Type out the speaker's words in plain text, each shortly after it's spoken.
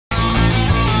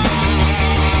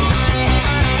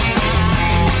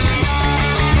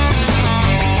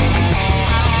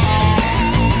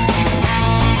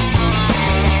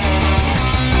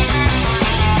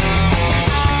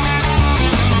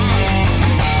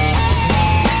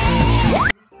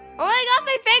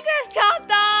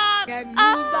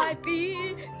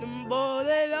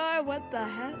the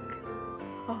heck?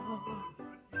 Oh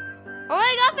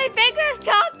my god, my finger's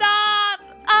chopped off!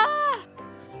 Ah!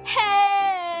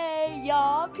 Hey,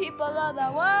 y'all, people of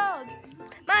the world.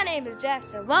 My name is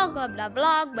Jaxon. Welcome to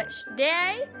Vlogmas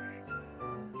Day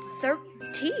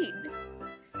 13.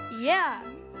 Yeah,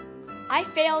 I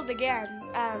failed again.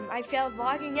 I failed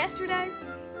vlogging yesterday,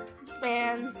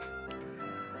 and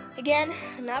again,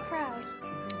 not proud.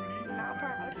 Not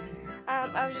proud.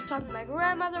 I was just talking to my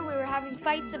grandmother. We were having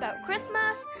fights about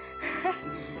Christmas.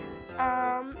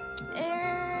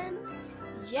 And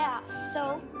yeah,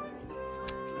 so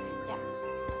yeah.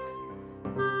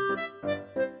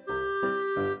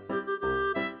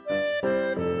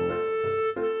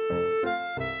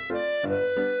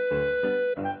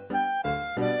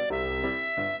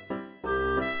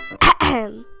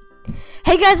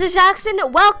 Hey guys, it's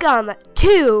Jaxon. Welcome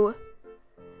to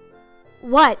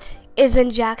What is in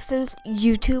Jaxon's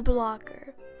YouTube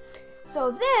locker. So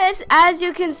this, as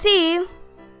you can see,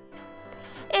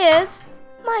 is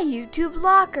my YouTube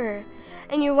locker.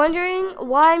 And you're wondering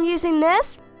why I'm using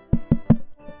this?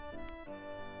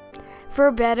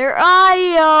 For better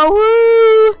audio.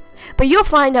 Woo! But you'll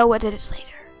find out what it is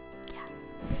later. Yeah.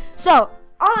 So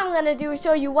all I'm going to do is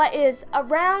show you what is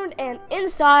around and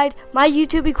inside my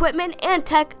YouTube equipment and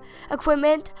tech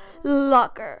equipment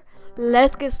locker.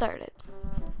 Let's get started.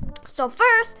 So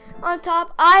first, on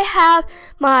top, I have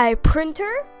my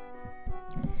printer,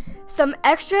 some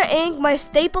extra ink, my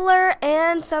stapler,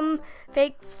 and some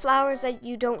fake flowers that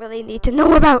you don't really need to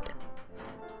know about.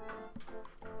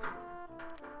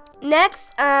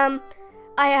 Next, I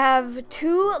have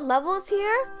 2 levels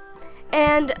here.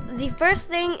 And the first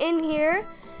thing in here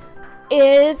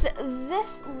is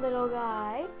this little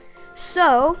guy.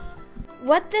 So,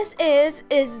 what this is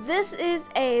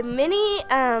a mini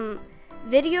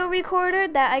video recorder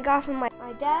that I got from my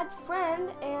dad's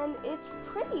friend, and it's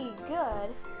pretty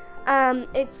good.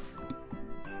 It's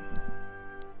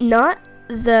not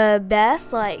the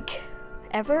best, like,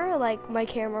 ever, like my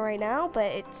camera right now, but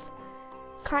it's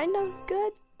kind of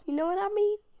good. You know what I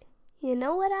mean? You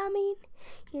know what I mean?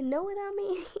 You know what I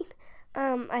mean?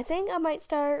 I think I might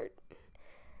start,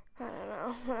 I don't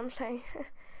know what I'm saying.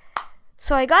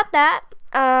 So I got that.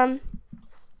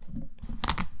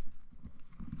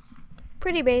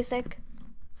 Pretty basic.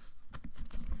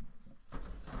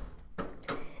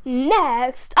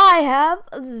 Next, I have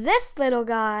this little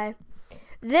guy.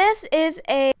 This is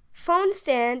a phone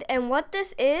stand, and what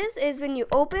this is when you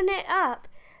open it up,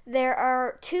 there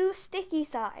are 2 sticky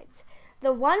sides.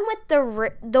 The one with the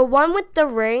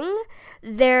ring,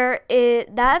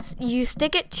 that's you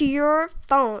stick it to your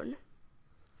phone.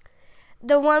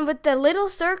 The one with the little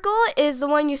circle is the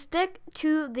one you stick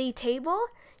to the table.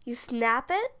 You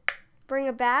snap it, bring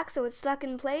it back so it's stuck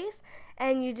in place,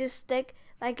 and you just stick,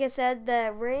 like I said,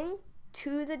 the ring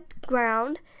to the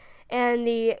ground and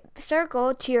the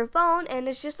circle to your phone, and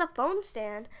it's just a phone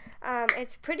stand.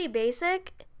 It's pretty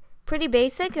basic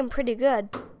and pretty good.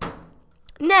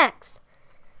 Next,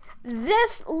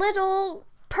 this little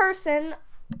person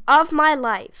of my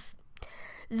life.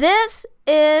 This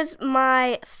is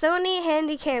my Sony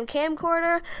Handycam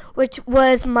camcorder, which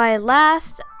was my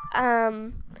last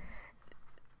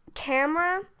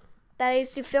camera that I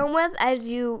used to film with, as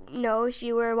you know if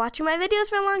you were watching my videos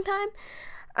for a long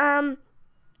time.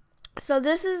 So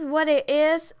this is what it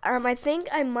is. I think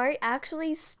I might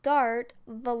actually start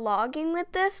vlogging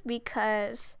with this,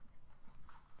 because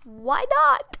why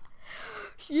not?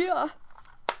 Yeah.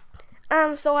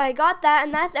 So I got that,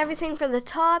 and that's everything for the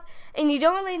top, and you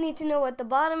don't really need to know what the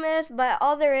bottom is, but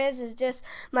all there is just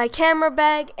my camera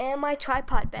bag and my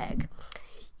tripod bag.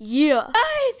 Yeah.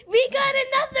 Guys, we got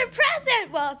another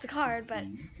present. Well, it's a card, but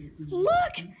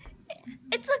look,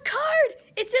 it's a card.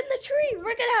 It's in the tree.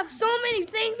 We're gonna have so many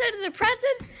things under the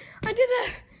present, under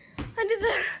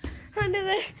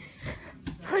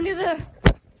the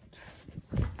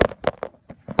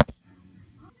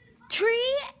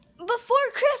tree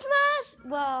before Christmas.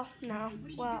 Well, no.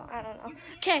 Well, I don't know.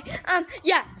 Okay.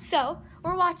 Yeah. So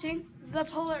we're watching the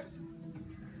polar.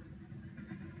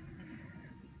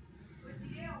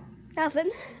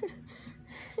 Nothing.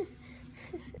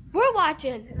 We're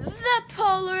watching the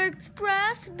Polar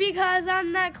Express because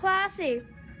I'm that classy.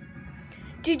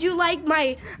 Did you like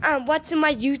my what's in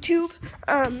my YouTube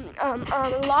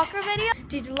locker video?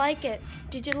 Did you like it?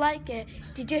 Did you like it?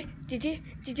 Did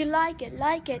you like it?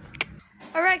 Like it?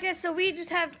 All right, guys. So we just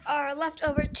have our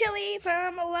leftover chili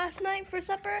from last night for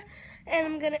supper, and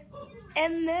I'm gonna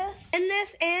end this,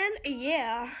 and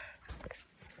yeah.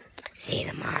 See you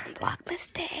tomorrow on Vlogmas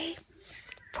Day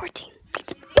 14.